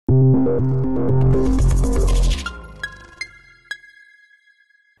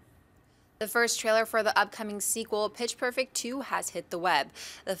The first trailer for the upcoming sequel, Pitch Perfect 2, has hit the web.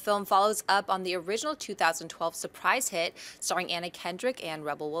 The film follows up on the original 2012 surprise hit starring Kendrick and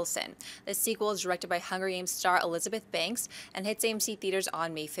Rebel Wilson. The sequel is directed by Hunger Games star Elizabeth Banks and hits AMC Theatres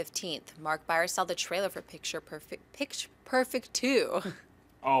on May 15th. Mark Byers saw the trailer for Pitch Perfect 2.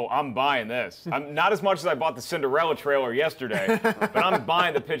 Oh, I'm buying this. I'm not as much as I bought the Cinderella trailer yesterday, but I'm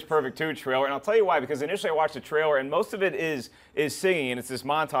buying the Pitch Perfect 2 trailer, and I'll tell you why, because initially I watched the trailer, and most of it is singing, and it's this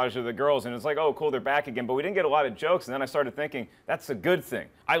montage of the girls, and it's like, oh, cool, they're back again, but we didn't get a lot of jokes, and then I started thinking, that's a good thing.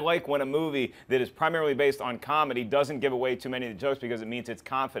 I like when a movie that is primarily based on comedy doesn't give away too many of the jokes because it means it's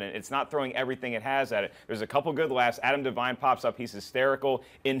confident. It's not throwing everything it has at it. There's a couple good laughs. Adam Devine pops up. He's hysterical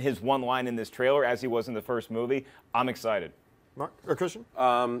in his one line in this trailer, as he was in the first movie. I'm excited. Mark or Christian?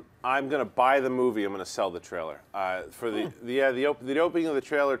 I'm going to buy the movie. I'm going to sell the trailer. For the opening of the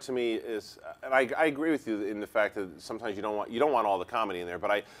trailer to me is, and I agree with you in the fact that sometimes you don't want all the comedy in there,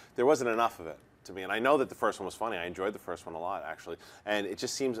 but there wasn't enough of it to me. And I know that the first one was funny. I enjoyed the first one a lot, actually. And it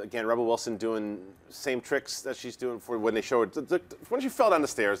just seems, again, Rebel Wilson doing same tricks that she's doing for when they show her. When she fell down the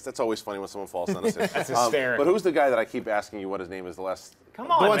stairs, that's always funny when someone falls down the stairs. That's hysterical. But who's the guy that I keep asking you what his name is the last? Come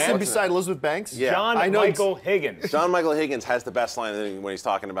on, the one man. sitting beside Elizabeth Banks? Yeah. John Michael Higgins. John Michael Higgins has the best line when he's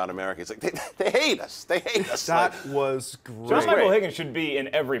talking about America. He's like, they hate us. They hate us. That was great. John Michael Higgins should be in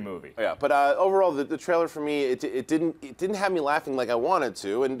every movie. Yeah, but overall, the trailer for me, it didn't have me laughing like I wanted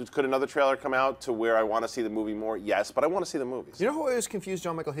to. And could another trailer come out to where I want to see the movie more? Yes, but I want to see the movies. You know who I always confused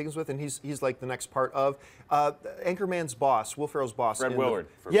John Michael Higgins with, and he's like the next part of Anchorman's boss, Will Ferrell's boss. Fred Willard.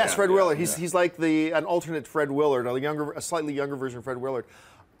 Yes, Fred Willard. He's like an alternate Fred Willard, a slightly younger version of Fred Willard.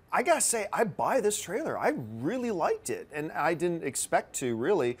 I gotta say, I buy this trailer. I really liked it, and I didn't expect to,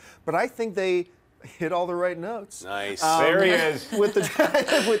 really, but I think they hit all the right notes. Nice. There he is. With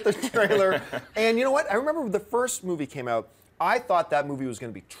the trailer. And you know what? I remember when the first movie came out, I thought that movie was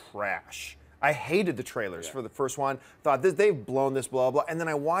gonna be trash. I hated the trailers for the first one. Thought they've blown this, blah, blah. And then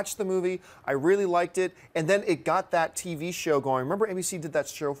I watched the movie. I really liked it. And then it got that TV show going. Remember ABC did that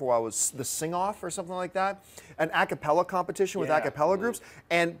show for a while? It was The Sing-Off or something like that? An a cappella competition with a cappella groups.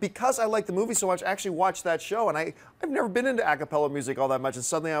 And because I liked the movie so much, I actually watched that show. And I've never been into a cappella music all that much. And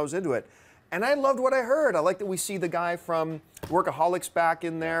suddenly I was into it. And I loved what I heard. I like that we see the guy from Workaholics back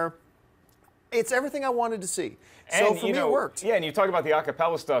in there. It's everything I wanted to see. So for me, it worked. Yeah, and you talk about the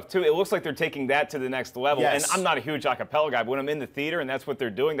acapella stuff, too. It looks like they're taking that to the next level. Yes. And I'm not a huge acapella guy, but when I'm in the theater and that's what they're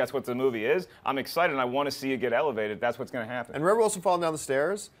doing, that's what the movie is, I'm excited and I want to see it get elevated. That's what's going to happen. And Rebel Wilson falling down the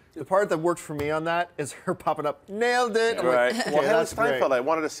stairs, the part that worked for me on that is her popping up, nailed it. I'm Right. like, Well, okay, Helen that's great. Steinfeld, I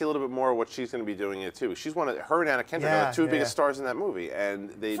wanted to see a little bit more of what she's going to be doing it too. She's her and Anna Kendrick are the two biggest stars in that movie, and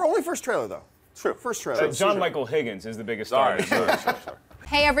they. For only first trailer though. True. First trailer. John Michael Higgins is the biggest star. Sure.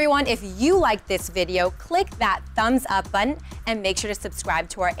 Hey everyone, if you like this video, click that thumbs up button and make sure to subscribe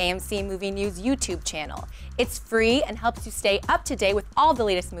to our AMC Movie News YouTube channel. It's free and helps you stay up to date with all the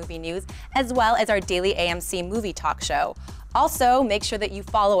latest movie news, as well as our daily AMC movie talk show. Also, make sure that you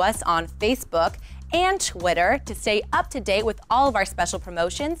follow us on Facebook and Twitter to stay up to date with all of our special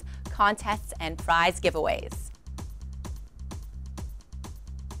promotions, contests, and prize giveaways.